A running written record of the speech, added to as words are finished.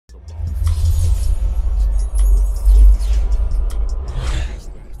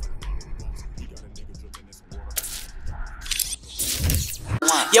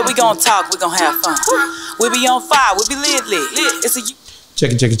Yeah, we gon' talk, we gon' have fun. We be on fire, we be lit. It's a...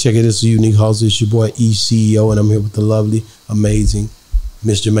 Check it. This is Unique House. It's your boy E-CEO, and I'm here with the lovely, amazing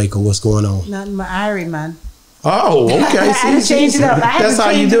Miss Jamaica. What's going on? Nothing but Irie, man. Oh, okay. See, change it up. That's how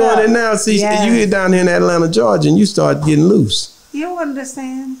you doing it now. See, yes. You get down here in Atlanta, Georgia, and you start getting loose. You don't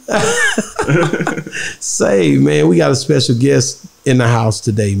understand. Say, man, we got a special guest in the house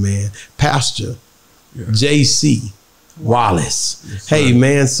today, man. Pastor Jc Wallace. Yes, hey,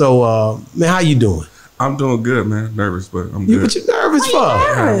 man. So, man, how you doing? I'm doing good, man. Nervous, but I'm good. What you nervous for?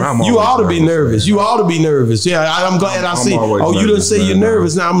 Nervous? You ought to be nervous. You ought to be nervous. Yeah, I'm glad I see. Oh, you didn't say you're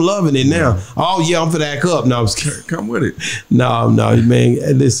nervous. Now I'm loving it now. Oh, yeah, I'm for that cup. No, I was kidding. Come with it. No,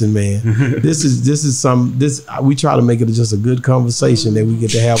 man. Listen, man. This is we try to make it just a good conversation that we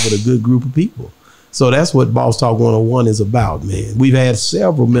get to have with a good group of people. So that's what Boss Talk 101 is about, man. We've had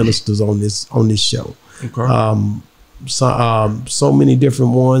several ministers on this show. Okay. So many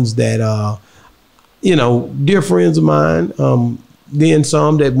different ones that dear friends of mine. Then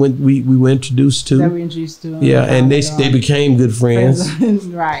some that we were introduced to. That we introduced to. Yeah, and they became good friends.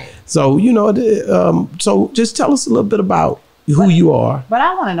 Right. So so just tell us a little bit about who you are. But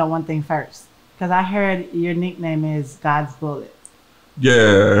I want to know one thing first, because I heard your nickname is God's Bullet.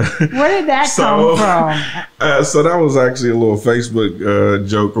 Yeah. Where did that come from? So that was actually a little Facebook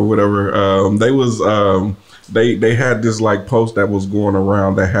joke or whatever. They had this like post that was going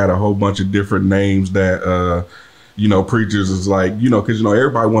around that had a whole bunch of different names that preachers is like, because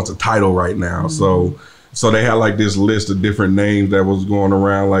everybody wants a title right now. Mm-hmm. So they had like this list of different names that was going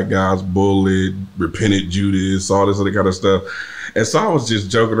around, like God's Bullet, Repentant Judas, all this other kind of stuff. And so I was just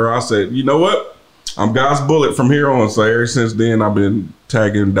joking around. I said, you know what? I'm God's Bullet from here on. So ever since then, I've been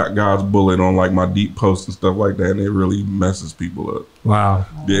tagging God's Bullet on like my deep posts and stuff like that. And it really messes people up. Wow.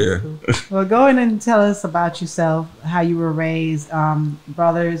 Yeah. Cool. Well, go ahead and tell us about yourself, how you were raised,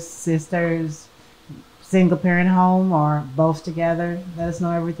 brothers, sisters, single parent home, or both together. Let us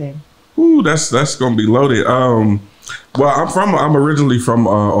know everything. Ooh, that's going to be loaded. Well, I'm originally from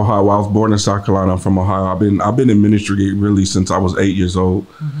Ohio. I was born in South Carolina. I'm from Ohio. I've been in ministry really since I was 8 years old.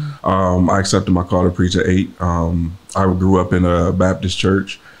 Mm-hmm. I accepted my call to preach at 8. I grew up in a Baptist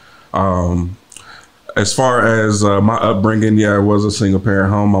church. As far as my upbringing, it was a single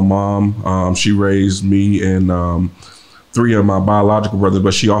parent home. My mom, she raised me and 3 of my biological brothers,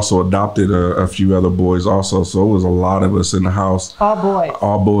 but she also adopted a few other boys also. So it was a lot of us in the house. All boys.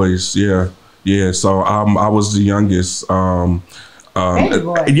 All boys. Yeah. Yeah, so I was the youngest. Baby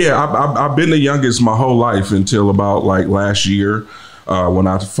boy. Yeah, I've been the youngest my whole life until about like last year when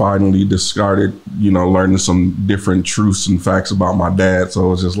I finally started, learning some different truths and facts about my dad. So it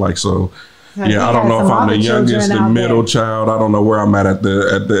was just like, I don't know if I'm the youngest, the middle child. I don't know where I'm at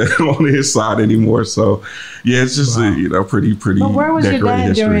the on his side anymore. So yeah, it's just pretty. But where was your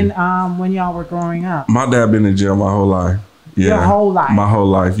dad during when y'all were growing up? My dad been in jail my whole life. Yeah, your whole life. My whole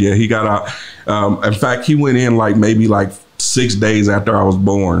life. Yeah, he got out. In fact, he went in like maybe like 6 days after I was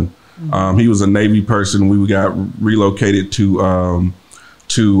born. Mm-hmm. He was a Navy person. We got relocated to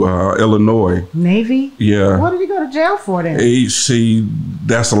Illinois. Navy? Yeah. What did he go to jail for then?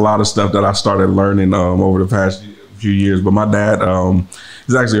 That's a lot of stuff that I started learning over the past few years. But my dad,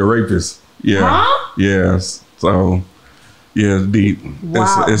 he's actually a rapist. Yeah. Huh? Yes. So. Yeah, it's deep.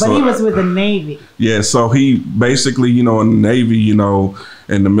 Wow. But he was with the Navy. Yeah, so he basically, in the Navy, in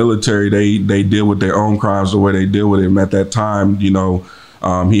the military, they deal with their own crimes the way they deal with him. At that time, he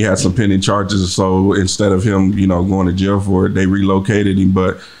had some pending charges. So instead of him, going to jail for it, they relocated him.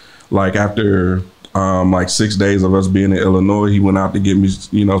 But like after like 6 days of us being in Illinois, he went out to get me,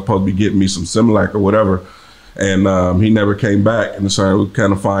 supposed to be getting me some Similac or whatever. And he never came back. And so we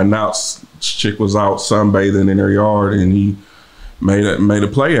kind of find out chick was out sunbathing in her yard and he made a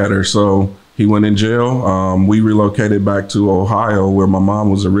play at her. So he went in jail. We relocated back to Ohio where my mom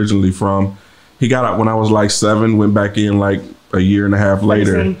was originally from. He got out when I was like 7, went back in like a year and a half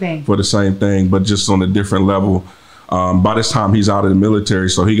later for the same thing, but just on a different level. By this time he's out of the military,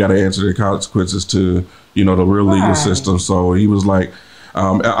 so he got to answer the consequences to, the real legal system. So he was like,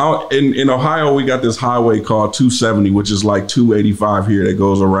 in Ohio, we got this highway called 270, which is like 285 here that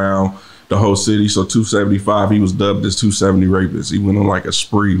goes around the whole city. So 275, he was dubbed as 270 rapist. He went on like a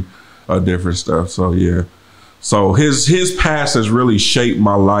spree of different stuff. So yeah. So his past has really shaped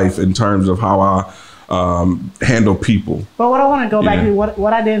my life in terms of how I handle people. But what I want to go back to,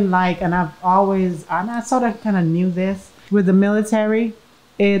 what I didn't like, and I sort of kind of knew this with the military,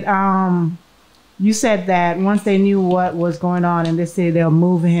 you said that once they knew what was going on in this city, they're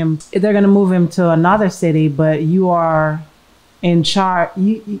going to move him to another city, but you are in charge.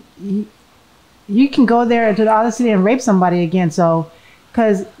 You can go there to the other city and rape somebody again. So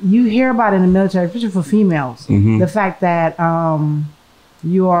because you hear about it in the military, especially for females, the fact that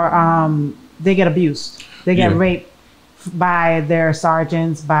they get abused, they get raped by their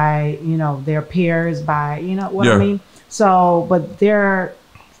sergeants, by their peers, by what I mean. So, but they're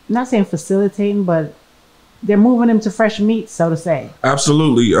not saying facilitating, but they're moving them to fresh meat, so to say.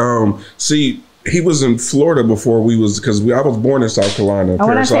 Absolutely. See, he was in Florida before because I was born in South Carolina. And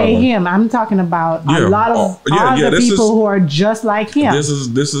when I say him, I'm talking about a lot of other people who are just like him. This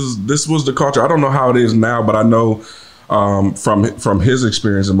was the culture. I don't know how it is now, but I know from his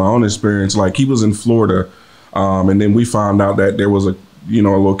experience and my own experience, like he was in Florida, and then we found out that there was a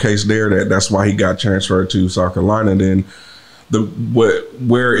little case there that's why he got transferred to South Carolina. And then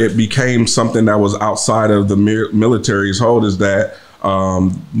where it became something that was outside of the military's hold is that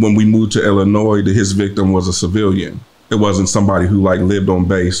when we moved to Illinois, his victim was a civilian. It wasn't somebody who like lived on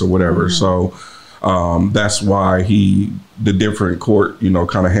base or whatever. So that's why the different court,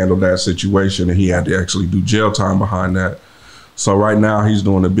 kind of handled that situation, and he had to actually do jail time behind that. So right now he's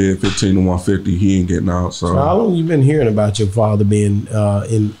doing a bid 15 to 150. He ain't getting out. So how long you been hearing about your father being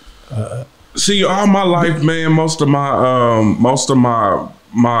in? See, all my life, man. Most of my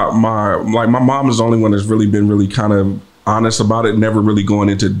like my mom is the only one that's really been really kind of honest about it, never really going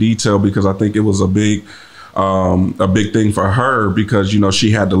into detail, because I think it was a big thing for her, because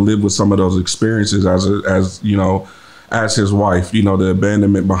she had to live with some of those experiences as his wife, the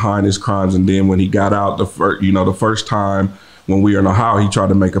abandonment behind his crimes. And then when he got out the first time when we were in Ohio, he tried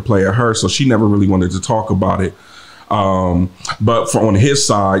to make a play at her, so she never really wanted to talk about it. But on his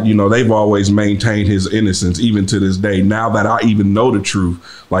side, they've always maintained his innocence, even to this day. Now that I even know the truth,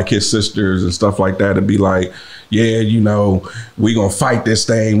 like his sisters and stuff like that, it'd be like, yeah, we gonna fight this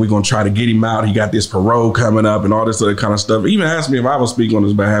thing. We gonna try to get him out. He got this parole coming up and all this other kind of stuff. Even asked me if I was speaking on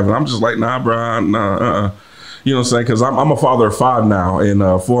his behalf, and I'm just like, nah, bro, nah. You know what I'm saying? Because I'm a father of 5 now,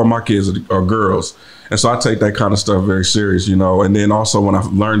 and 4 of my kids are girls. And so I take that kind of stuff very serious, And then also when I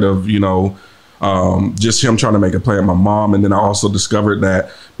learned of, just him trying to make a play at my mom. And then I also discovered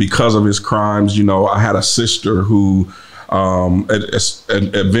that because of his crimes, I had a sister who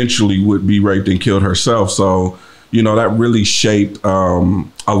eventually would be raped and killed herself. So, that really shaped a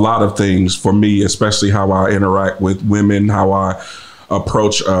lot of things for me, especially how I interact with women, how I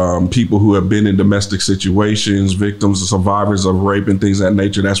approach people who have been in domestic situations, victims, survivors of rape and things of that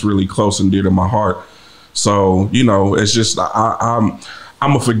nature. That's really close and dear to my heart. So, it's just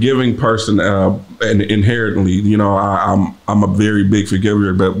I'm a forgiving person, and inherently, I'm a very big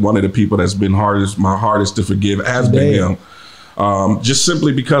forgiver. But one of the people that's been my hardest to forgive has been him. Just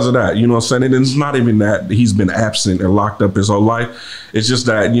simply because of that, what I'm saying? And it's not even that he's been absent and locked up his whole life. It's just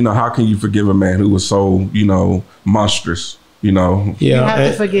that, how can you forgive a man who was so, monstrous? You have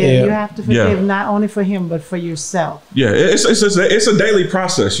to forgive. Yeah. You have to forgive not only for him, but for yourself. Yeah, it's a daily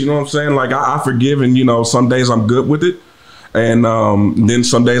process. You know what I'm saying? Like I forgive, and some days I'm good with it. And then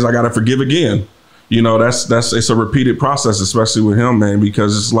some days I got to forgive again. It's a repeated process, especially with him, man,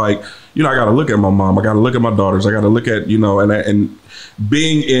 because it's like, I got to look at my mom. I got to look at my daughters. I got to look at, and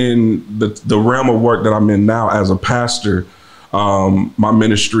being in the realm of work that I'm in now as a pastor, my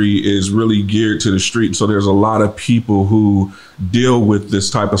ministry is really geared to the street. So there's a lot of people who deal with this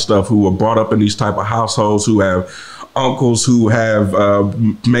type of stuff, who were brought up in these type of households, who have uncles who have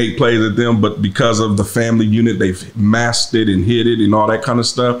made plays at them, but because of the family unit, they've masked it and hid it and all that kind of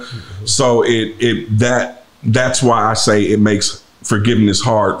stuff. Mm-hmm. So that's why I say it makes forgiveness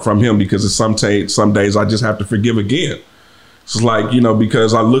hard from him, because some days I just have to forgive again. It's like,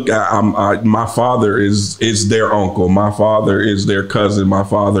 because I look at my father is their uncle, my father is their cousin, my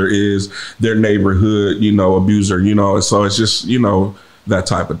father is their neighborhood, abuser, so it's just, that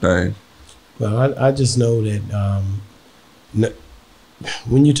type of thing. Well, I just know that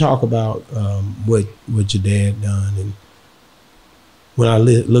when you talk about what your dad done, and when I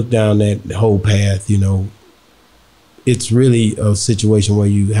look down that whole path, it's really a situation where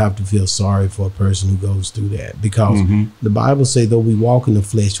you have to feel sorry for a person who goes through that, because the Bible says, though we walk in the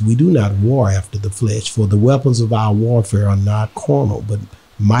flesh, we do not war after the flesh, for the weapons of our warfare are not carnal, but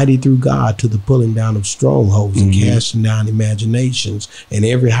mighty through God to the pulling down of strongholds and casting down imaginations and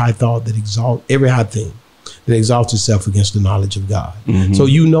every high thing that exalts itself against the knowledge of God. So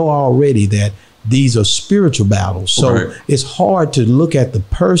already that these are spiritual battles. So it's hard to look at the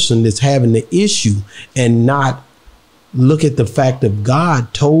person that's having the issue and not look at the fact that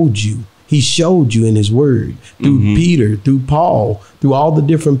God told you. He showed you in his word through Peter, through Paul, through all the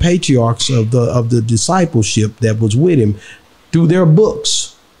different patriarchs of the discipleship that was with him, through their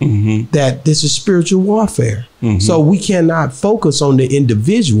books. that this is spiritual warfare. So we cannot focus on the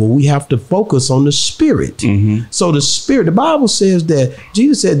individual. We have to focus on the spirit. So the spirit, the Bible says that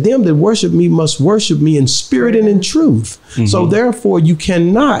Jesus said, them that worship me must worship me in spirit and in truth. So therefore you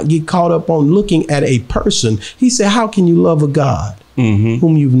cannot get caught up on looking at a person. He said, how can you love a God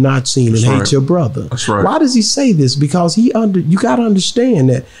whom you've not seen and hate your brother? That's right. Why does he say this? Because you got to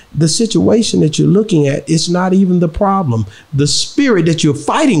understand that the situation that you're looking at is not even the problem. The spirit that you're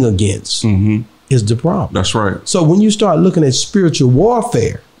fighting against is the problem. That's right. So when you start looking at spiritual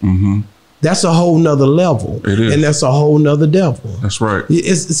warfare, that's a whole nother level. It is. And that's a whole nother devil. That's right.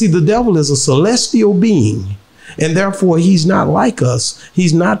 See, the devil is a celestial being. And therefore, he's not like us.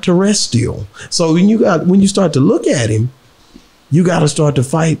 He's not terrestrial. So when you start to look at him, you got to start to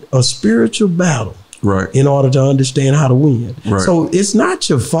fight a spiritual battle, right, in order to understand how to win. Right. So it's not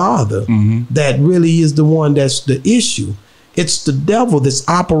your father that really is the one that's the issue. It's the devil that's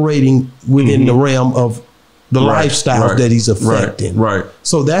operating within the realm of the lifestyles that he's affecting. Right.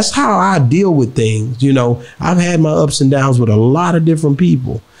 So that's how I deal with things. You know, I've had my ups and downs with a lot of different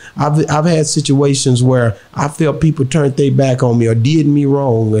people. I've had situations where I felt people turned their back on me or did me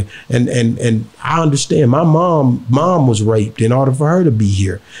wrong, and I understand. My mom was raped in order for her to be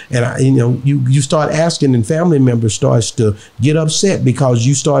here, and you start asking, and family members starts to get upset because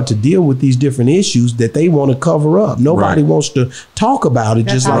you start to deal with these different issues that they want to cover up. Nobody wants to talk about it,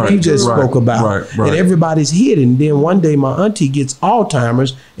 just like you just spoke about, and everybody's hidden. Then one day my auntie gets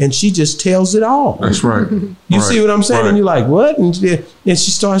Alzheimer's, and she just tells it all. That's right. You see what I'm saying? And you're like, what? And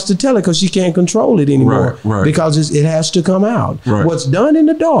she starts to tell it because she can't control it anymore, because it has to come out. What's done in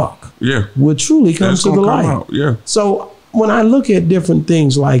the dark will truly come to the light. So when I look at different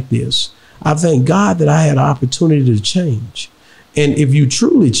things like this, I thank God that I had an opportunity to change. And if you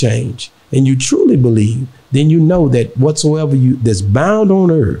truly change and you truly believe, then you know that whatsoever that's bound on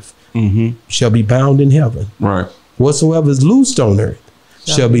earth shall be bound in heaven. Right. Whatsoever is loosed on earth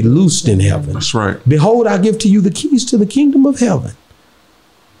shall be loosed in heaven. That's right. Behold, I give to you the keys to the kingdom of heaven.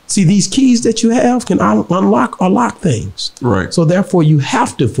 See, these keys that you have can unlock or lock things. Right. So therefore, you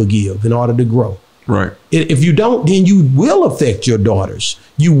have to forgive in order to grow. Right. If you don't, then you will affect your daughters.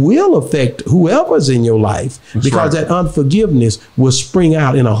 You will affect whoever's in your life, because that unforgiveness will spring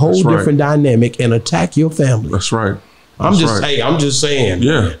out in a whole different dynamic and attack your family. That's right. I'm just saying.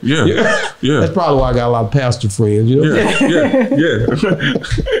 Yeah. That's probably why I got a lot of pastor friends. You know? Yeah.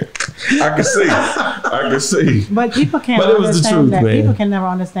 I can see. But people can't understand that. People can never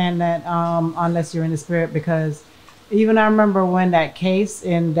understand that unless you're in the spirit, because even I remember when that case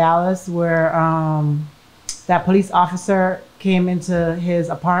in Dallas where that police officer came into his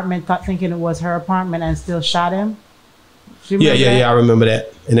apartment thinking it was her apartment and still shot him. Yeah, I remember that.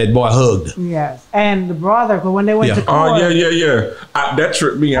 And that boy hugged. Yes, and the brother. But when they went to court, that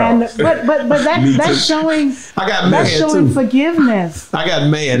tripped me out. And, but that's showing. I got mad that's showing too. Forgiveness. I got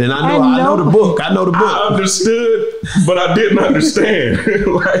mad, and I know the book. I know the book. I understood, but I didn't understand.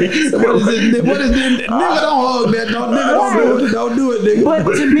 What is it? Nigga, don't hug that. Don't do it, nigga.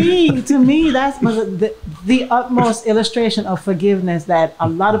 But to me, that's the utmost illustration of forgiveness. That a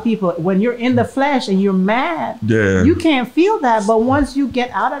lot of people, when you're in the flesh and you're mad, you can't feel that. But once you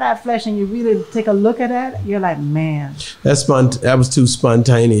get out of that flesh and you really take a look at that, you're like, man, that was too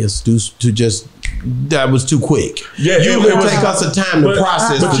spontaneous. That was too quick. Yeah, it would take us a time to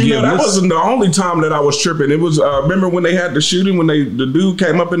process. But that wasn't the only time that I was tripping. It was remember when they had the shooting when the dude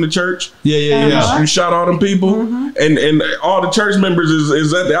came up in the church? Yeah. You shot all them people, and all the church members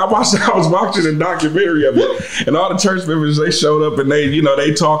is at I was watching a documentary of it, and all the church members, they showed up and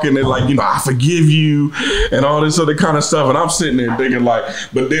they talking and like, I forgive you and all this other kind of stuff, and I'm sitting there thinking like,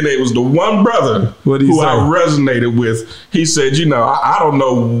 but then it was the one brother who I resonated with. He said, I don't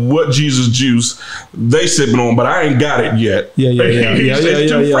know what Jesus juice they sipping on, but I ain't got it yet.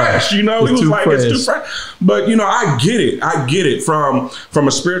 It's too fresh, He was like, it's too fresh. But I get it from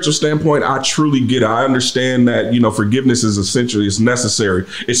a spiritual standpoint. I truly get it. I understand that forgiveness is essential. It's necessary.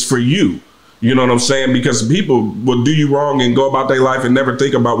 It's for you. You know what I'm saying? Because people will do you wrong and go about their life and never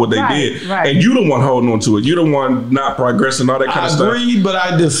think about what they did. Right. And you the one holding on to it. You the one not progressing, all that kind of stuff. I agree, but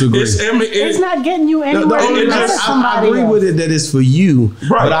I disagree. It's not getting you anywhere. I agree with it that it's for you,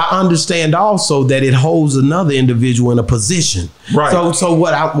 but I understand also that it holds another individual in a position. Right. So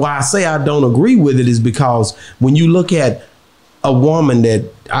why I say I don't agree with it is because when you look at a woman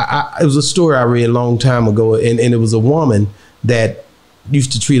that, it was a story I read a long time ago, and it was a woman that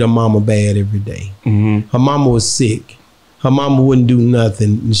used to treat her mama bad every day. Her mama was sick. Her mama wouldn't do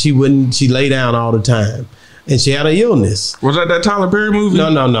nothing. She lay down all the time. and she had an illness. Was that Tyler Perry movie? No.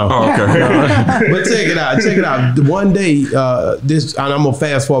 Oh, okay. No. But check it out. One day, and I'm gonna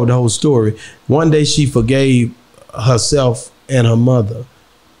fast forward the whole story. One day she forgave herself and her mother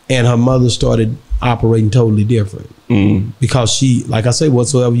started operating totally different. Because she, like I say,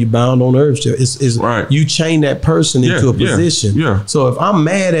 whatsoever you bound on earth, it's right. You chain that person into a position. Yeah. So if I'm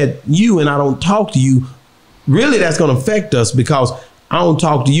mad at you and I don't talk to you, really that's going to affect us, because I don't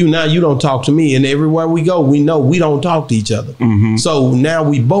talk to you, now you don't talk to me, and everywhere we go, we know we don't talk to each other. So now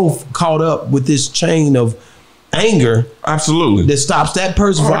we both caught up with this chain of anger. Absolutely. That stops that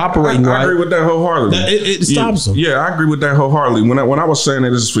person from operating right. I agree with that wholeheartedly. It stops them. Yeah, I agree with that wholeheartedly. When I was saying that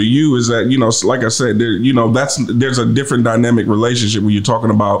this is for you, is that, like I said, there's a different dynamic relationship when you're talking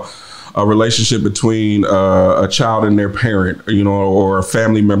about a relationship between a child and their parent, or a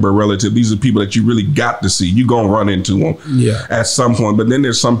family member, a relative. These are people that you really got to see. You're going to run into them at some point. But then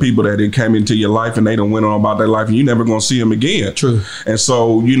there's some people that came into your life and they done went on about their life and you're never going to see them again. True. And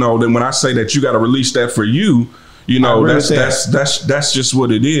so, then when I say that you got to release that for you, that's just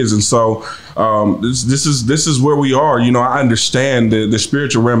what it is. And so this is where we are. I understand the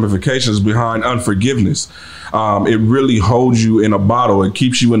spiritual ramifications behind unforgiveness. It really holds you in a bottle. It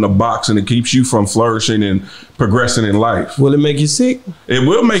keeps you in the box, and it keeps you from flourishing and progressing in life. Will it make you sick? It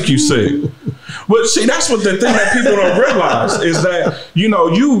will make you sick. But see, that's what the thing that people don't realize is that,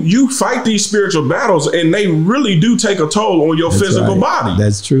 you fight these spiritual battles and they really do take a toll on your physical body.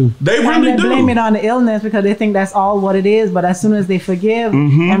 That's true. They really do. Blame it on the illness because they think that's all what it is. But as soon as they forgive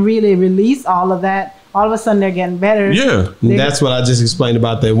and really release all of that, all of a sudden they're getting better. Yeah. That's what I just explained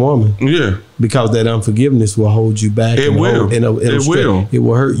about that woman. Yeah. Because that unforgiveness will hold you back. It will. It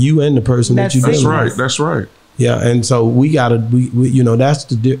will hurt you and the person that you That's right. That's right. Yeah. And so we gotta, that's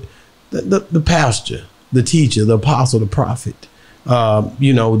the pastor, the teacher, the apostle, the prophet,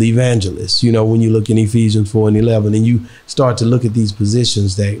 the evangelist, when you look in Ephesians 4:11 and you start to look at these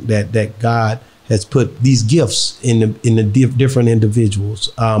positions that God has put these gifts in the different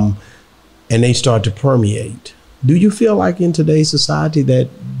individuals, and they start to permeate. Do you feel like in today's society that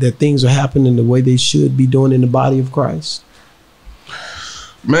things are happening the way they should be doing in the body of Christ?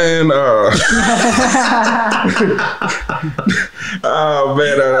 Man, oh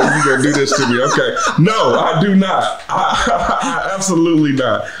man, you gonna do this to me? Okay, no, I do not. I absolutely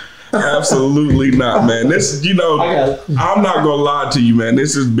not. Absolutely not, man. This, I'm not gonna lie to you, man.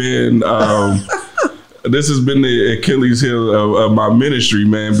 This has been the Achilles heel of my ministry,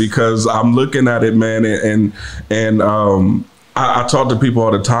 man, because I'm looking at it, man, and I talk to people all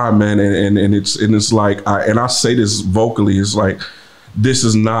the time, man, and it's like, I say this vocally, it's like, this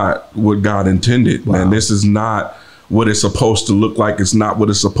is not what God intended, man. This is not what it's supposed to look like. It's not what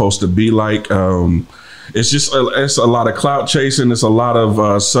it's supposed to be like. It's a lot of clout chasing. It's a lot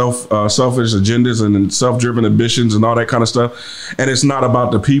of selfish agendas and self-driven ambitions and all that kind of stuff. And it's not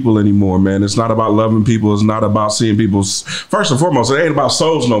about the people anymore, man. It's not about loving people. It's not about seeing people. First and foremost, it ain't about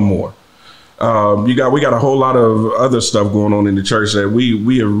souls no more. We got a whole lot of other stuff going on in the church that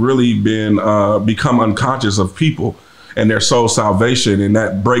we have really become unconscious of people and their soul salvation, and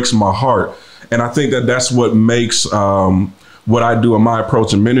that breaks my heart. And I think that's what makes what I do in my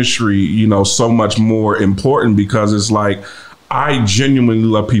approach in ministry, so much more important, because it's like, I genuinely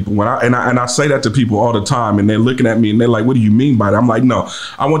love people. And I say that to people all the time, and they're looking at me and they're like, what do you mean by that? I'm like, no,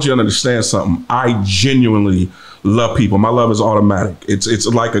 I want you to understand something. I genuinely love people. My love is automatic. It's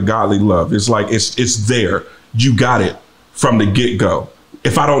like a godly love. It's like, it's there. You got it from the get-go.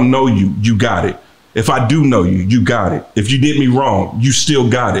 If I don't know you, you got it. If I do know you, you got it. If you did me wrong, you still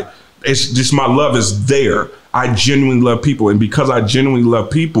got it. It's just, my love is there. I genuinely love people. And because I genuinely love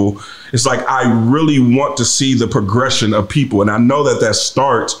people, it's like, I really want to see the progression of people. And I know that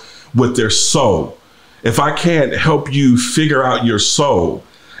starts with their soul. If I can't help you figure out your soul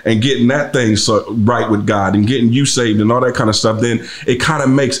and getting that thing right with God and getting you saved and all that kind of stuff, then it kind of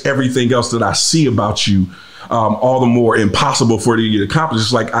makes everything else that I see about you all the more impossible for you to accomplish.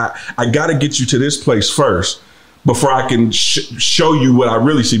 It's like, I got to get you to this place first before I can show you what I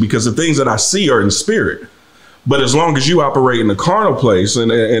really see, because the things that I see are in spirit. But as long as you operate in the carnal place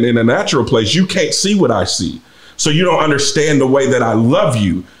and in a natural place, you can't see what I see. So you don't understand the way that I love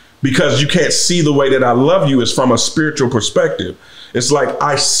you, because you can't see the way that I love you is from a spiritual perspective. It's like,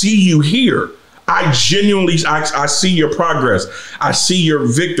 I see you here. I genuinely, I see your progress. I see your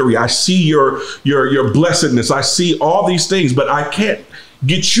victory. I see your blessedness. I see all these things, but I can't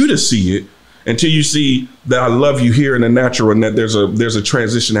get you to see it until you see that I love you here in the natural, and that there's a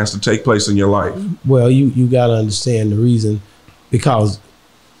transition that has to take place in your life. Well, you got to understand the reason, because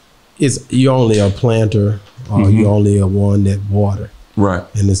you're only a planter, or you're only a one that water. Right.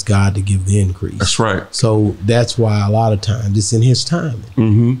 And it's God to give the increase. That's right. So that's why a lot of times it's in his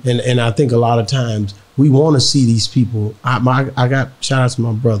timing. And I think a lot of times we want to see these people. I got shout out to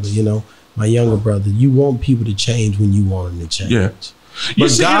my brother, you know, my younger brother. You want people to change when you want them to change. Yeah. But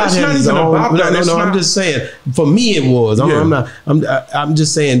see, God has his own. No. I'm just saying. For me, it was. I'm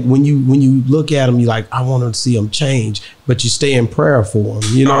just saying. When you look at them, you're like, I want to see them change. But you stay in prayer for them.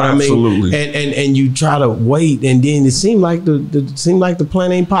 You know what I mean? Absolutely. And you try to wait, and then it seemed like the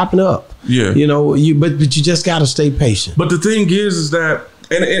plan ain't popping up. Yeah. You know. But you just got to stay patient. But the thing is that.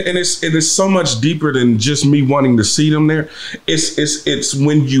 And it's so much deeper than just me wanting to see them there. It's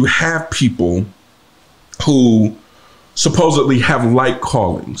when you have people who supposedly have like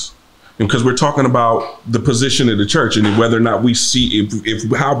callings, and because we're talking about the position of the church and whether or not we see if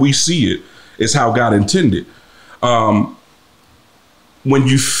how we see it is how God intended. When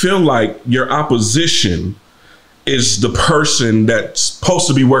you feel like your opposition is the person that's supposed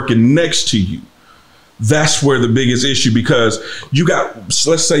to be working next to you, that's where the biggest issue, because you got,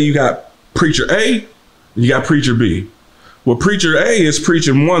 let's say you got preacher A, you got preacher B. Well, preacher A is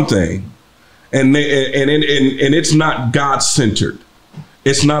preaching one thing, and it's not God-centered.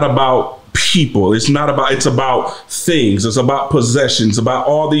 It's not about people. It's about things. It's about possessions, about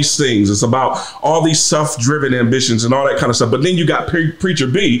all these things. It's about all these self-driven ambitions and all that kind of stuff. But then you got preacher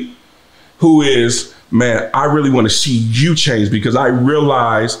B, who is, man, I really want to see you change, because I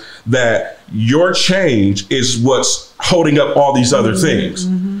realize that your change is what's holding up all these other things.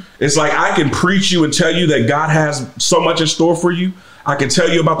 It's like, I can preach you and tell you that God has so much in store for you. I can tell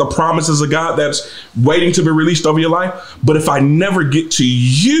you about the promises of God that's waiting to be released over your life. But if I never get to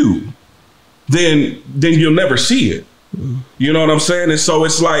you, then you'll never see it. You know what I'm saying? And so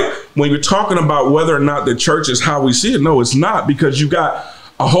it's like, when you're talking about whether or not the church is how we see it, no, it's not, because you got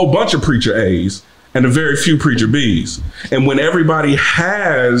a whole bunch of preacher A's and a very few preacher B's. And when everybody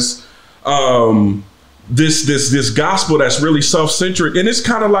has this gospel that's really self-centric, and it's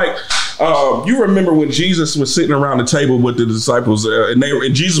kind of like, you remember when Jesus was sitting around the table with the disciples, and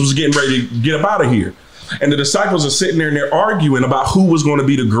Jesus was getting ready to get up out of here. And the disciples are sitting there and they're arguing about who was going to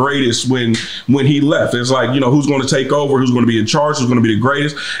be the greatest when he left. It's like, you know, who's going to take over, who's going to be in charge, who's going to be the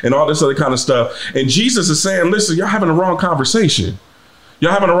greatest, and all this other kind of stuff. And Jesus is saying, listen, y'all having the wrong conversation.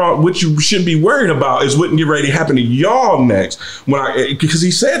 Y'all having the wrong, what you should be worried about is what can get ready to happen to y'all next. Because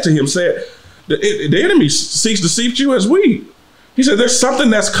he said to him, the enemy seeks to sift you as wheat. He said, there's something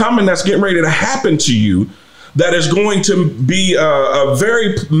that's coming that's getting ready to happen to you that is going to be a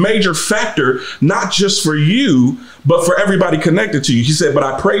very major factor, not just for you, but for everybody connected to you. He said, but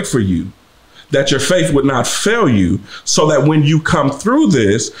I prayed for you that your faith would not fail you, so that when you come through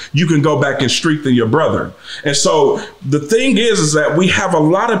this, you can go back and strengthen your brother. And so the thing is that we have a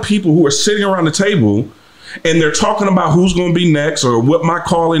lot of people who are sitting around the table and they're talking about who's going to be next, or what my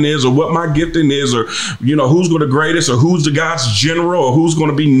calling is, or what my gifting is, or, you know, who's going to greatest, or who's the God's general, or who's going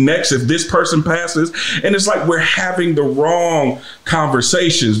to be next if this person passes. And it's like we're having the wrong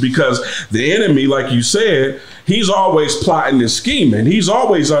conversations, because the enemy, like you said, he's always plotting and scheming. He's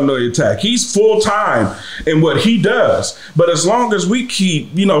always under attack. He's full time in what he does. But as long as we keep,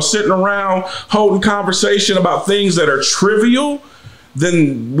 you know, sitting around holding conversation about things that are trivial,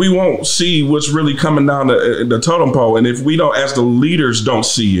 then we won't see what's really coming down the totem pole. And if we don't, as the leaders don't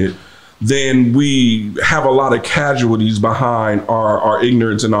see it, then we have a lot of casualties behind our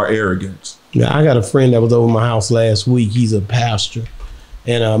ignorance and our arrogance. Yeah, I got a friend that was over my house last week. He's a pastor.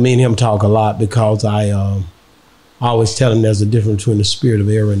 And me and him talk a lot, because I always tell him there's a difference between the spirit of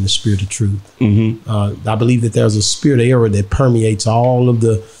error and the spirit of truth. I believe that there's a spirit of error that permeates all of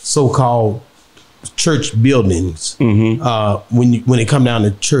the so-called church buildings when it come down to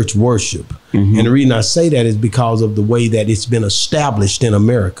church worship. And the reason I say that is because of the way that it's been established in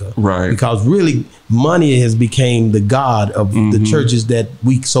America. Right. Because really money has become the god of the churches that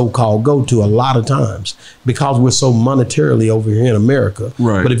we so-called go to a lot of times, because we're so monetarily over here in America.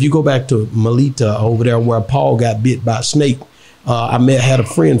 Right. But if you go back to Melita over there where Paul got bit by a snake, I had a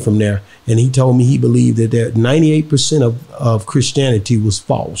friend from there, and he told me he believed that 98% of Christianity was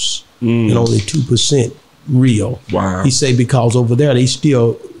false and only 2% real. Wow. He said because over there they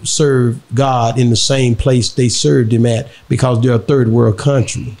still serve God in the same place they served him at, because they're a third world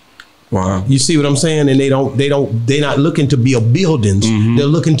country. Wow. You see what I'm saying? And they're not looking to build buildings. They're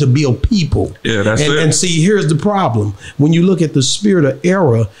looking to build people. Yeah, that's and, it. And see, here's the problem. When you look at the spirit of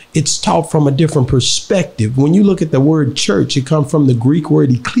error, it's taught from a different perspective. When you look at the word church, it comes from the Greek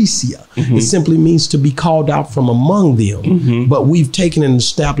word ecclesia. It simply means to be called out from among them. But we've taken and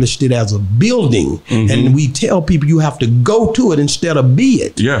established it as a building. And we tell people you have to go to it instead of be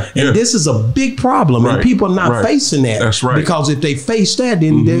it. And this is a big problem. And people are not facing that. That's right. Because if they face that,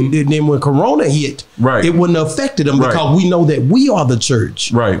 then when Corona hit, it wouldn't have affected them because we know that we are the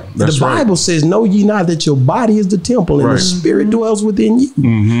church. That's the Bible says, know ye not that your body is the temple and the spirit dwells within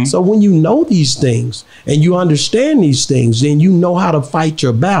you. So when you know these things and you understand these things, then you know how to fight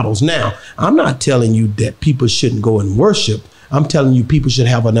your battles. Now, I'm not telling you that people shouldn't go and worship. I'm telling you, people should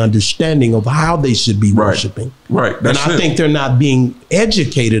have an understanding of how they should be worshiping. That's and I think they're not being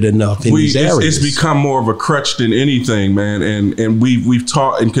educated enough in these areas. It's become more of a crutch than anything, man. And we've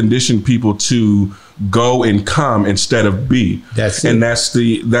taught and conditioned people to go and come instead of be. That's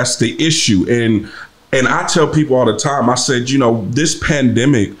the issue. And I tell people all the time, I said, you know, this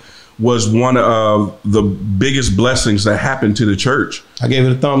pandemic was one of the biggest blessings that happened to the church. I gave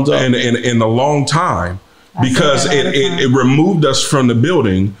it a thumbs up. In a long time. Because it removed us from the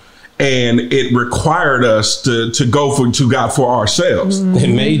building and it required us to go to God for ourselves.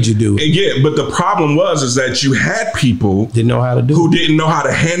 It made you do it. And yeah, but the problem is that you had people didn't know how to do who didn't know how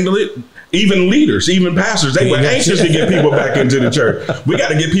to handle it. Even leaders, even pastors, they were anxious to get people back into the church. We got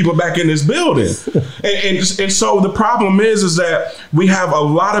to get people back in this building. And so the problem is that we have a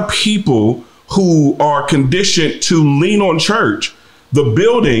lot of people who are conditioned to lean on church, the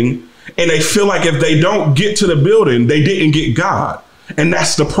building, and they feel like if they don't get to the building, they didn't get God. And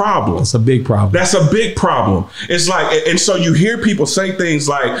that's the problem. That's a big problem. That's a big problem. It's like, and so you hear people say things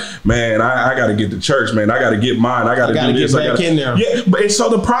like, man, I got to get to church, man. I got to get mine. I got to do this. Get back in there. Yeah. But and so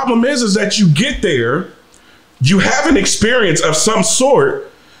the problem is that you get there, you have an experience of some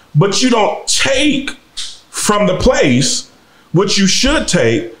sort, but you don't take from the place what you should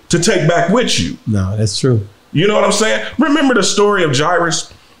take to take back with you. No, that's true. You know what I'm saying? Remember the story of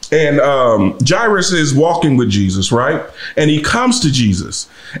Jairus? And Jairus is walking with Jesus, right? And he comes to Jesus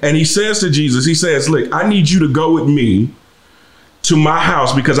and he says to Jesus, he says, look, I need you to go with me to my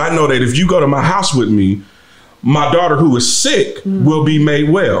house because I know that if you go to my house with me, my daughter who is sick will be made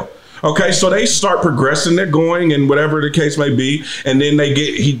well. Okay, so they start progressing, they're going and whatever the case may be. And then they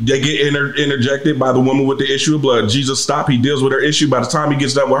get interjected by the woman with the issue of blood. Jesus stops, he deals with her issue. By the time he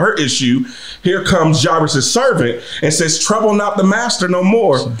gets done with her issue, here comes Jairus' servant and says, trouble not the master no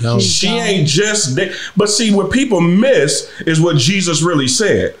more. She ain't just there. But see, what people miss is what Jesus really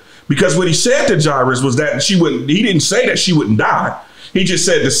said. Because what he said to Jairus was that he didn't say that she wouldn't die. He just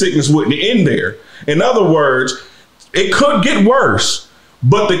said the sickness wouldn't end there. In other words, it could get worse.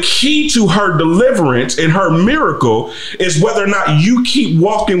 But the key to her deliverance and her miracle is whether or not you keep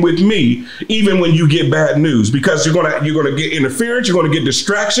walking with me, even when you get bad news, because you're gonna get interference, you're gonna get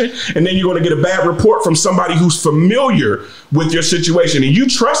distraction, and then you're gonna get a bad report from somebody who's familiar with your situation. And you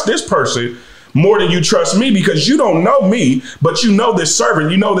trust this person more than you trust me because you don't know me, but you know this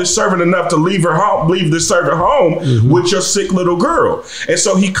servant. You know this servant enough to leave this servant home with your sick little girl. And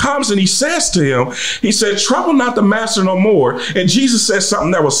so he comes and he says to him, he said, trouble not the master no more. And Jesus says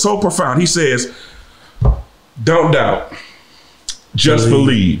something that was so profound. He says, don't doubt, just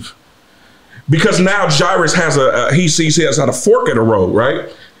believe. Because now Jairus has he has a fork in the road, right?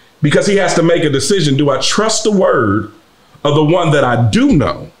 Because he has to make a decision. Do I trust the word of the one that I do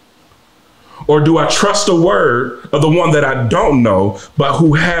know? Or do I trust the word of the one that I don't know, but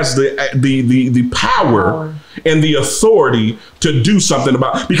who has the power and the authority to do something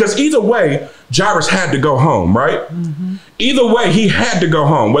about? Because either way, Jairus had to go home, right? Either way, he had to go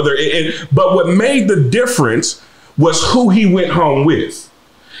home. But what made the difference was who he went home with,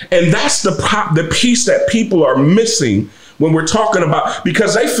 and that's the piece that people are missing when we're talking about,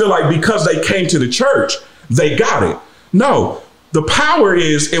 because they feel like because they came to the church, they got it. No. The power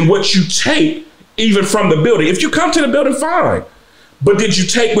is in what you take, even from the building. If you come to the building, fine. But did you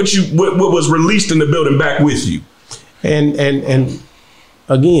take what was released in the building back with you? And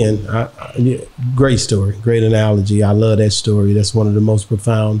again, great story, great analogy. I love that story. That's one of the most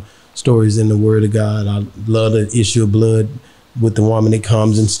profound stories in the Word of God. I love the issue of blood with the woman that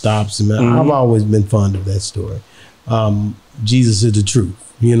comes and stops him. I've always been fond of that story. Jesus is the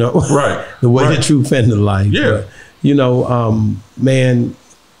truth, you know, right? The way, the truth, and the life. Yeah. But, you know, man,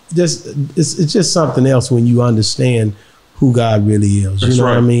 it's just something else when you understand who God really is. You know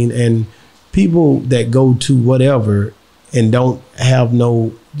what I mean? And people that go to whatever and don't have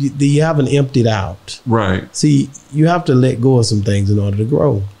you haven't emptied out. Right. See, you have to let go of some things in order to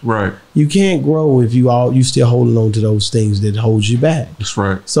grow. Right. You can't grow if you still holding on to those things that hold you back. That's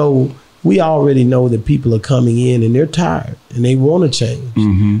right. So we already know that people are coming in and they're tired and they want to change.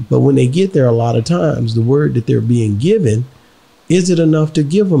 Mm-hmm. But when they get there, a lot of times the word that they're being given, is it enough to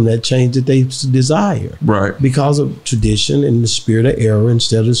give them that change that they desire? Right. Because of tradition and the spirit of error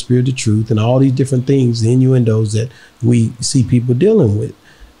instead of the spirit of truth and all these different things, the innuendos that we see people dealing with.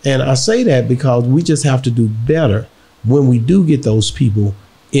 And I say that because we just have to do better when we do get those people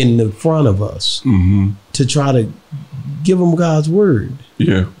in the front of us to try to give them God's word.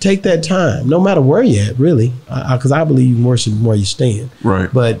 Yeah. Take that time, no matter where you're at, really, because I believe you can worship where you stand.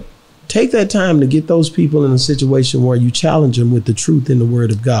 Right. But take that time to get those people in a situation where you challenge them with the truth in the word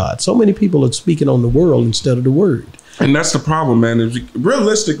of God. So many people are speaking on the world instead of the word. And that's the problem, man.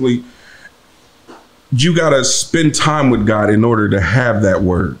 Realistically, you got to spend time with God in order to have that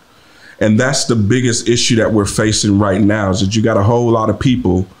word. And that's the biggest issue that we're facing right now, is that you got a whole lot of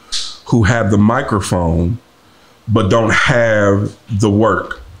people who have the microphone but don't have the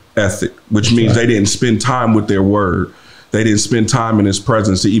work ethic, which means they didn't spend time with their word. They didn't spend time in his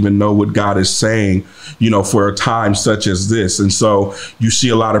presence to even know what God is saying, for a time such as this. And so you see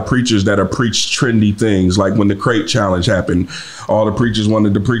a lot of preachers that are preach trendy things, like when the crate challenge happened, all the preachers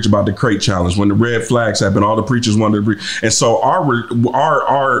wanted to preach about the crate challenge. When the red flags happened, all the preachers wanted to preach. And so our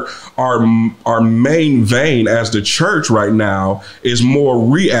main vein as the church right now is more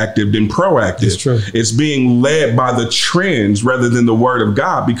reactive than proactive. It's true. It's being led by the trends rather than the word of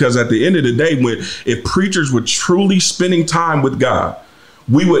God, because at the end of the day, if preachers were truly spending time with God,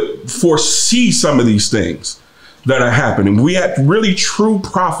 we would foresee some of these things that are happening. We had really true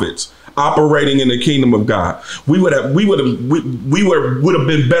prophets operating in the kingdom of God. We would have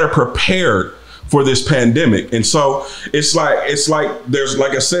been better prepared for this pandemic. And so it's like there's,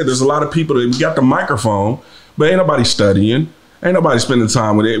 like I said, there's a lot of people that got the microphone, but ain't nobody studying. Ain't nobody spending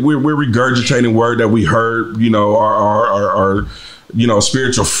time with it. We're regurgitating word that we heard, our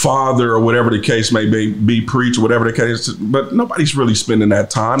spiritual father or whatever the case may be preached, whatever the case, but nobody's really spending that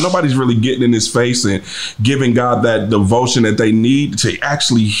time. Nobody's really getting in his face and giving God that devotion that they need to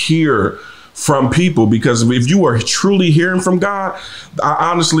actually hear from people. Because if you are truly hearing from God,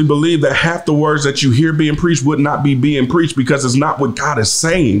 I honestly believe that half the words that you hear being preached would not be being preached, because it's not what God is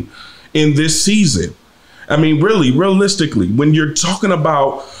saying in this season. I mean, really, realistically, when you're talking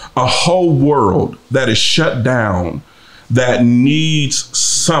about a whole world that is shut down, that needs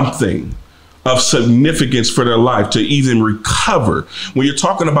something of significance for their life to even recover. When you're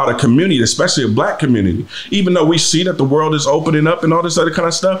talking about a community, especially a Black community, even though we see that the world is opening up and all this other kind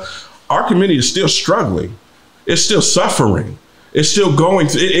of stuff, our community is still struggling. It's still suffering. It's still going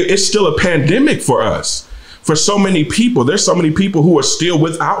through, it's still a pandemic for us. For so many people, there's so many people who are still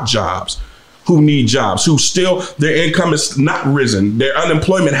without jobs, who need jobs, who still, their income is not risen. Their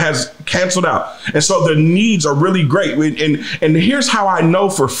unemployment has canceled out. And so their needs are really great. And here's how I know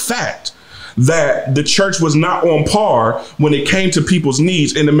for fact that the church was not on par when it came to people's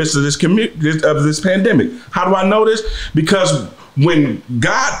needs in the midst of this pandemic. How do I know this? Because when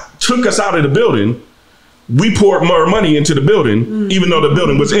God took us out of the building, we poured more money into the building, even though the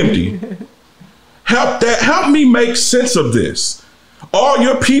building was empty. Help me make sense of this. All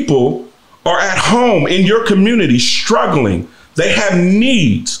your people are at home in your community struggling. They have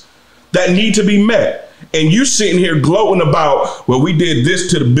needs that need to be met. And you sitting here gloating about, well, we did this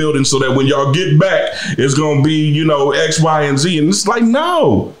to the building so that when y'all get back, it's going to be, X, Y, and Z. And it's like,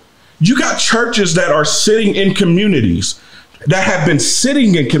 no, you got churches that are sitting in communities, that have been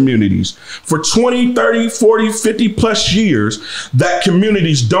sitting in communities for 20, 30, 40, 50 plus years, that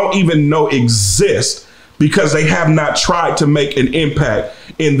communities don't even know exist, because they have not tried to make an impact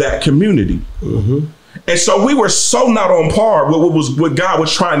in that community. Mm-hmm. And so we were so not on par with what God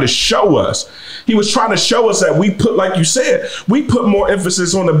was trying to show us. He was trying to show us that we put, like you said, we put more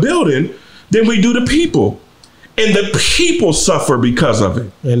emphasis on the building than we do the people. And the people suffer because of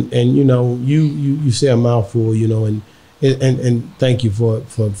it. And you say a mouthful, and thank you for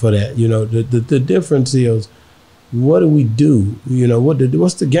that. The difference is, what do we do?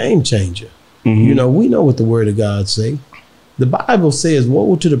 What's the game changer? Mm-hmm. We know what the word of God say. The Bible says,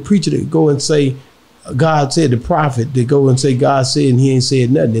 woe to the preacher that go and say, God said, the prophet that go and say, God said, and he ain't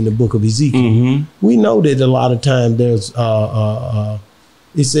said nothing in the book of Ezekiel. Mm-hmm. We know that a lot of time there's,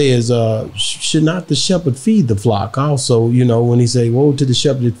 it says, should not the shepherd feed the flock? Also, when he say, woe to the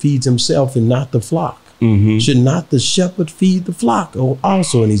shepherd that feeds himself and not the flock. Mm-hmm. Should not the shepherd feed the flock?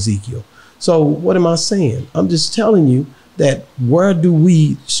 Also in Ezekiel. So what am I saying? I'm just telling you that where do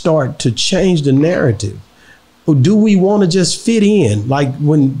we start to change the narrative? Or do we want to just fit in? Like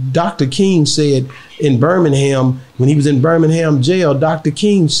when Dr. King said in Birmingham, when he was in Birmingham jail, Dr.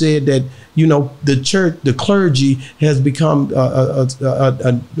 King said that, you know, the church, the clergy has become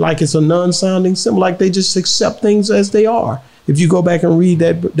like it's a non-sounding symbol, like they just accept things as they are. If you go back and read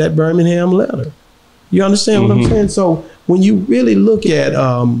that Birmingham letter, you understand what I'm saying? So when you really look at,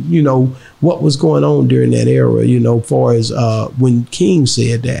 you know, what was going on during that era, you know, far as when King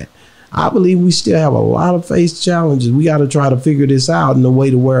said that, I believe we still have a lot of face challenges. We got to try to figure this out in a way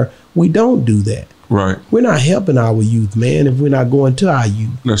to where we don't do that. Right. We're not helping our youth, man, if we're not going to our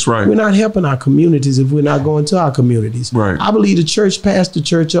youth. That's right. We're not helping our communities if we're not going to our communities. Right. I believe the church passed the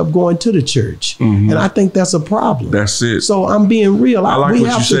church up going to the church. And I think that's a problem. That's it. So I'm being real. I like we what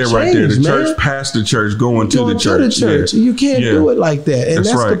have you to said right there. The change, church passed the church going to the church. Yeah. You can't do it like that. And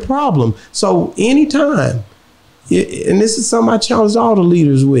that's right. the problem. So anytime, and this is something I challenge all the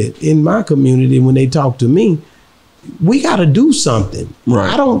leaders with in my community when they talk to me, we got to do something.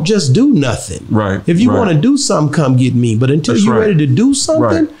 Right. I don't just do nothing. Right. If you want to do something, come get me. But until you're ready to do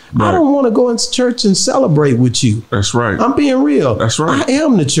something, I don't want to go into church and celebrate with you. That's right. I'm being real. That's right. I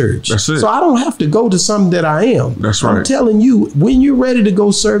am the church. That's it. So I don't have to go to something that I am. That's right. I'm telling you, when you're ready to go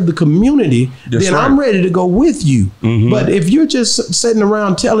serve the community, That's then right. I'm ready to go with you. But if you're just sitting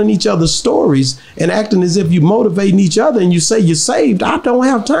around telling each other stories and acting as if you're motivating each other and you say you're saved, I don't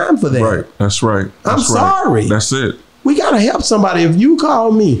have time for that. Right. That's right. I'm sorry. That's it. We got to help somebody. If you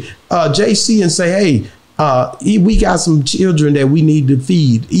call me, JC, and say, hey, we got some children that we need to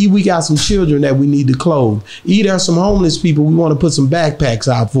feed. We got some children that we need to clothe. There's some homeless people we want to put some backpacks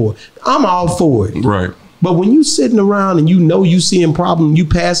out for. I'm all for it. Right. But when you sitting around and you know you seeing problems, you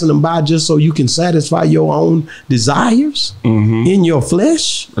passing them by just so you can satisfy your own desires in your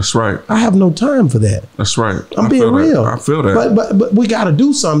flesh. That's right. I have no time for that. That's right. I'm being real. I feel that. But we got to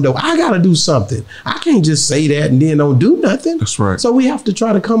do something though. I got to do something. I can't just say that and then don't do nothing. That's right. So we have to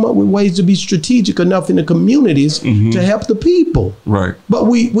try to come up with ways to be strategic enough in the communities to help the people. Right. But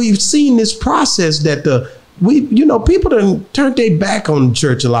we've seen this process that people done turned their back on the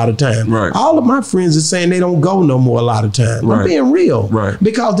church a lot of times. Right. All of my friends are saying they don't go no more a lot of times. Right. I'm being real. Right.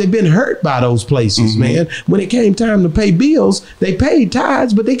 Because they've been hurt by those places, man. When it came time to pay bills, they paid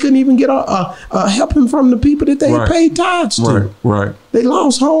tithes, but they couldn't even get helping from the people that they paid tithes to. Right. Right. They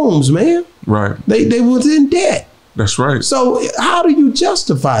lost homes, man. Right. They was in debt. That's right. So how do you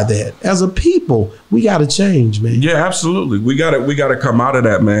justify that? As a people, we got to change, man. Yeah, absolutely. We got to come out of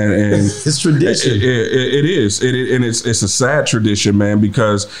that, man. And it's tradition. It is. And it's a sad tradition, man,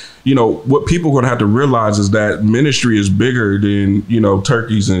 because, you know, what people are going to have to realize is that ministry is bigger than, you know,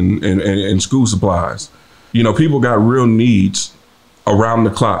 turkeys and school supplies. You know, people got real needs around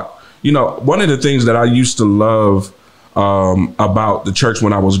the clock. You know, one of the things that I used to love about the church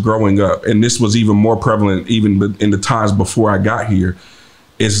when I was growing up, and this was even more prevalent even in the times before I got here,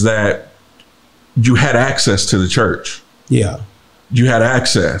 is that you had access to the church. Yeah. You had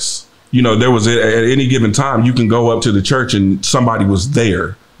access. You know, there was at any given time, you can go up to the church and somebody was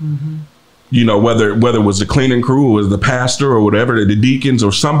there. You know, whether it was the cleaning crew or was the pastor or whatever, the deacons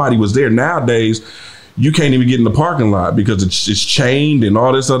or somebody was there. Nowadays, you can't even get in the parking lot because it's chained and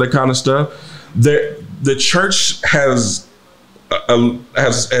all this other kind of stuff. The church has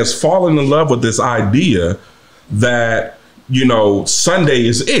fallen in love with this idea that, you know, Sunday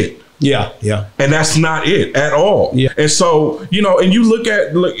is it. Yeah, yeah. And that's not it at all. Yeah. And so, you know, and you look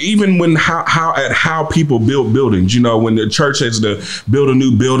even when how people build buildings, you know, when the church has to build a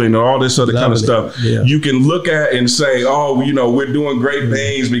new building and all this other kind of stuff, you can look at and say, oh, you know, we're doing great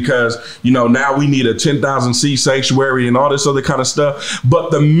things because, you know, now we need a 10,000 seat sanctuary and all this other kind of stuff.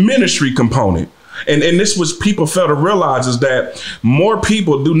 But the ministry component, and this was people fail to realize, is that more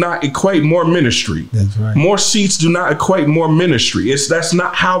people do not equate more ministry. That's right. More seats do not equate more ministry. That's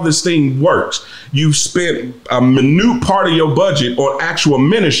not how this thing works. You spent a minute part of your budget on actual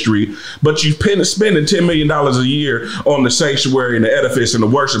ministry, but you spending $10 million a year on the sanctuary and the edifice and the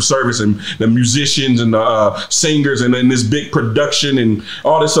worship service and the musicians and the singers and then this big production and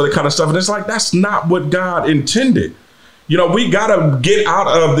all this other kind of stuff. And it's like, that's not what God intended. You know, we got to get out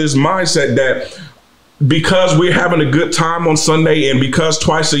of this mindset that because we're having a good time on Sunday and because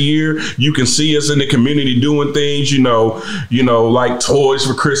twice a year you can see us in the community doing things, you know, like toys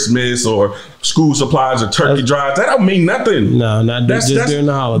for Christmas or school supplies or turkey drives. That don't mean nothing. No, not just during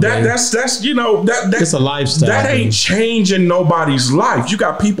the holiday. That's you know, it's a lifestyle. That ain't changing nobody's life. You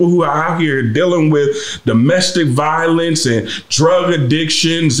got people who are out here dealing with domestic violence and drug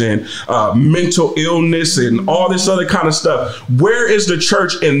addictions and mental illness and all this other kind of stuff. Where is the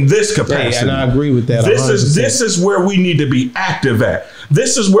church in this capacity? Hey, and I agree with that. This is where we need to be active at.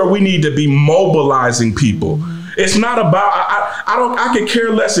 This is where we need to be mobilizing people. It's not about, I could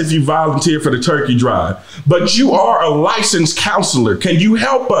care less if you volunteer for the turkey drive, but you are a licensed counselor. Can you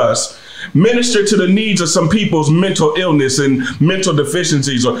help us minister to the needs of some people's mental illness and mental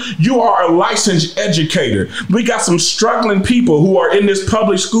deficiencies? Or you are a licensed educator. We got some struggling people who are in this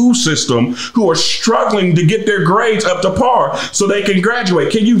public school system who are struggling to get their grades up to par so they can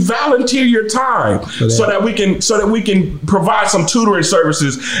graduate. Can you volunteer your time so that we can provide some tutoring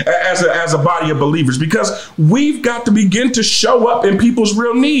services as a body of believers? Because we've got to begin to show up in people's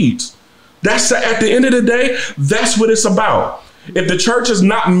real needs. That's at the end of the day, that's what it's about. If the church is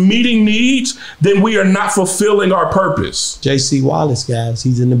not meeting needs, then we are not fulfilling our purpose. Jc Wallace, guys,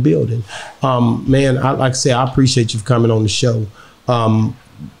 he's in the building. Man, like I say, I appreciate you for coming on the show.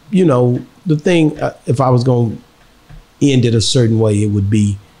 You know, the thing, if I was going to end it a certain way, it would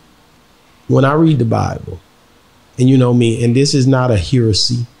be when I read the Bible, and you know me, and this is not a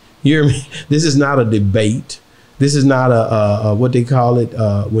heresy. You hear me? This is not a debate. This is not a what they call it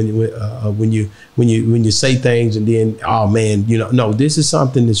when you say things and then, oh man, you know, no, this is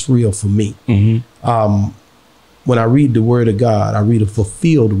something that's real for me. Mm-hmm. When I read the Word of God, I read a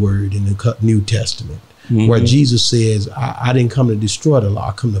fulfilled word in the New Testament, mm-hmm. where Jesus says, I didn't come to destroy the law,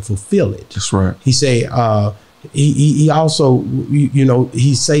 I come to fulfill it. That's right. He say, he also, you know,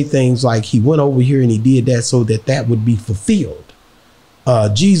 he say things like he went over here and he did that so that would be fulfilled.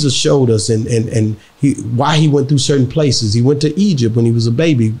 Jesus showed us and why he went through certain places. He went to Egypt when he was a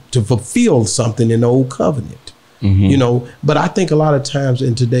baby to fulfill something in the old covenant, mm-hmm. you know. But I think a lot of times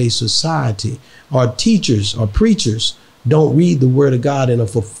in today's society, our teachers or preachers don't read the Word of God in a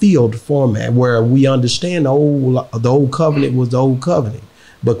fulfilled format where we understand the old covenant was the old covenant.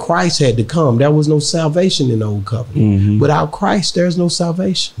 But Christ had to come. There was no salvation in the old covenant. Mm-hmm. Without Christ, there's no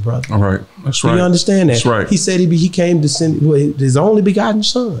salvation, brother. All right. That's right. Do you understand that? That's right. He said he came to send his only begotten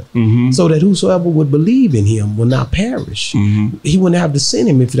son, mm-hmm. so that whosoever would believe in him will not perish. Mm-hmm. He wouldn't have to send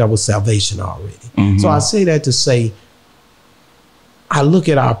him if there was salvation already. Mm-hmm. So I say that to say, I look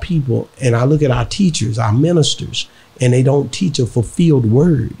at our people and I look at our teachers, our ministers, and they don't teach a fulfilled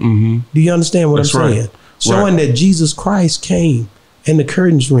word. Mm-hmm. Do you understand what I'm saying? Right. Showing that Jesus Christ came and the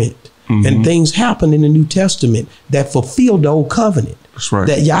curtains rent, mm-hmm. and things happened in the New Testament that fulfilled the old covenant. That's right.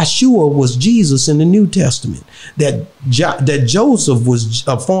 That Yeshua was Jesus in the New Testament. That Joseph was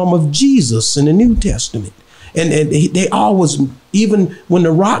a form of Jesus in the New Testament. And they always, even when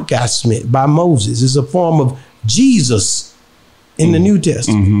the rock got smitten by Moses, is a form of Jesus in mm-hmm. the New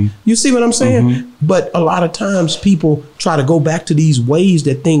Testament. Mm-hmm. You see what I'm saying? Mm-hmm. But a lot of times people try to go back to these ways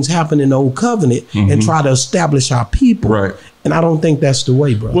that things happen in the old covenant, mm-hmm. and try to establish our people. Right. And I don't think that's the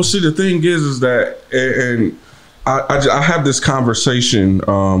way, bro. Well, see, the thing is that, and I have this conversation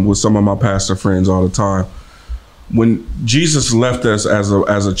with some of my pastor friends all the time. When Jesus left us as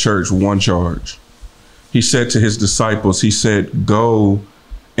a church, one charge, he said to his disciples, he said, go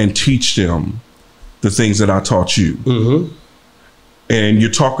and teach them the things that I taught you. Mm-hmm. And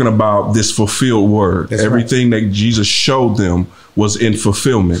you're talking about this fulfilled word. That's everything right. that Jesus showed them was in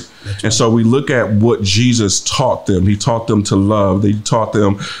fulfillment. Right. And so we look at what Jesus taught them. He taught them to love. He taught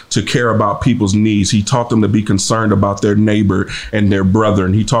them to care about people's needs. He taught them to be concerned about their neighbor and their brother.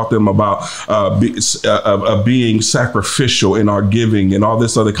 And he taught them about being sacrificial in our giving and all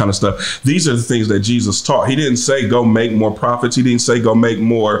this other kind of stuff. These are the things that Jesus taught. He didn't say go make more prophets. He didn't say go make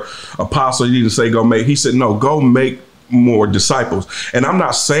more apostles. He didn't say go make. He said, no, go make more disciples. And I'm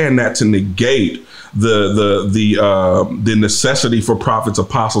not saying that to negate the necessity for prophets,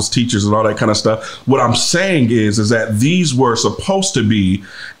 apostles, teachers, and all that kind of stuff. What I'm saying is that these were supposed to be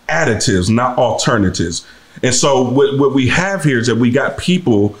additives, not alternatives. And so what we have here is that we got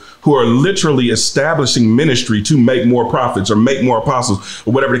people who are literally establishing ministry to make more prophets or make more apostles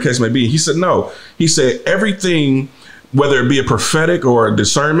or whatever the case may be. He said, no, he said everything, whether it be a prophetic or a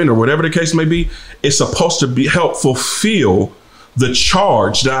discernment or whatever the case may be, it's supposed to be help fulfill the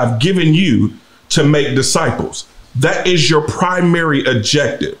charge that I've given you to make disciples. That is your primary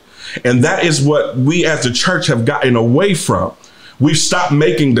objective. And that is what we as the church have gotten away from. We've stopped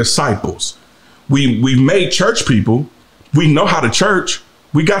making disciples. We've made church people. We know how to church.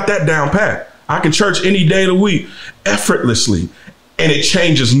 We got that down pat. I can church any day of the week effortlessly, and it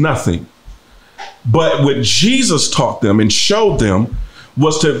changes nothing. But what Jesus taught them and showed them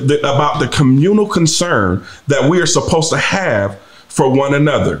was about the communal concern that we are supposed to have for one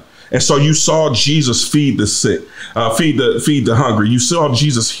another. And so you saw Jesus feed the sick, feed the hungry. You saw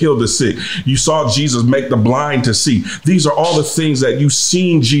Jesus heal the sick. You saw Jesus make the blind to see. These are all the things that you've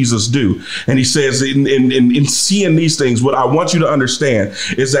seen Jesus do. And he says in seeing these things, what I want you to understand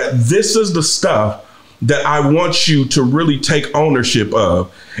is that this is the stuff that I want you to really take ownership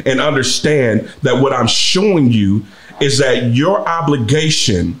of and understand that what I'm showing you is that your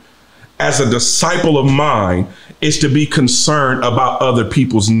obligation as a disciple of mine is to be concerned about other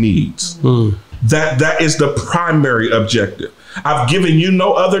people's needs. That is the primary objective. I've given you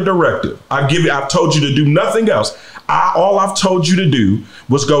no other directive. I've told you to do nothing else. All I've told you to do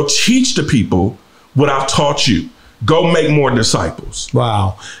was go teach the people what I've taught you. Go make more disciples.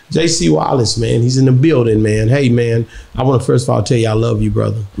 Wow. Jc Wallace, man, he's in the building, man. Hey, man, I want to first of all tell you I love you,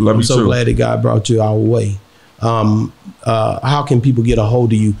 brother. Love you I'm so too. glad that God brought you our way. How can people get a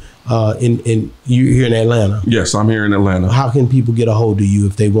hold of you you here in Atlanta? Yes, I'm here in Atlanta. How can people get a hold of you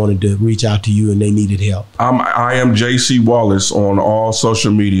if they wanted to reach out to you and they needed help? I am Jc Wallace on all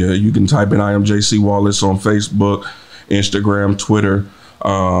social media. You can type in I am Jc Wallace on Facebook, Instagram, Twitter.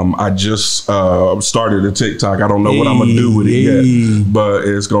 I just started a TikTok. I don't know what I'm gonna do with it yet, but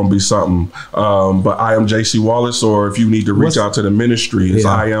it's gonna be something. But I am Jc Wallace, or if you need to reach out to the ministry, it's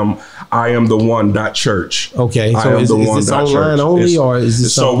I am the one .church. Okay, so is this online only, or is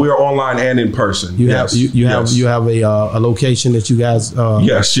this so we're online and in person? You have a location that you guys.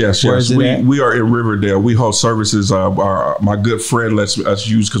 Yes. Where is it at? We are in Riverdale. We host services. My good friend lets us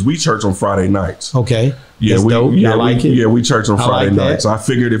use because we church on Friday nights. Okay. Yeah, that's dope. I like it. Yeah, we church on Friday nights. That. I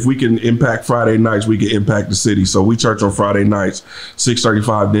figured if we can impact Friday nights, we can impact the city. So we church on Friday nights,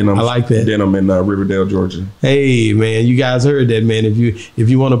 635 Denham. I like that. Denham in Riverdale, Georgia. Hey, man, you guys heard that, man. If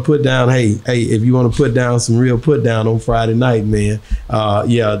you want to put down, if you want to put down some real put down on Friday night, man,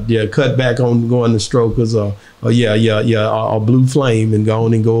 cut back on going to Strokers or Blue Flame and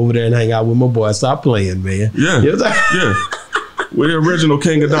go over there and hang out with my boy. Stop playing, man. Yeah, yeah. We're the original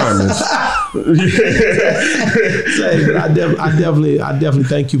King of Diamonds. Say, I definitely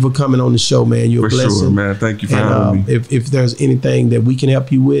thank you for coming on the show, man. You're a blessing. Sure, man. Thank you for having me. If there's anything that we can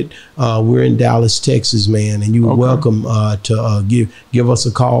help you with, we're in Dallas, Texas, man, and you're welcome to give us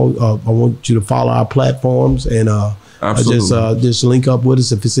a call. I want you to follow our platforms and just link up with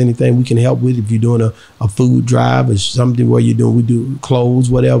us if it's anything we can help with. If you're doing a food drive or something where we do clothes,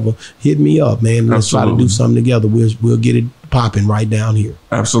 whatever, hit me up, man. Let's try to do something together. We'll get it popping right down here.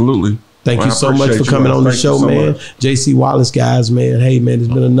 Absolutely. Thank you so much for coming on the show, man. Jc Wallace, guys, man. Hey, man, it's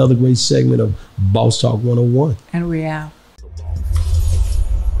been another great segment of Boss Talk 101. And we out.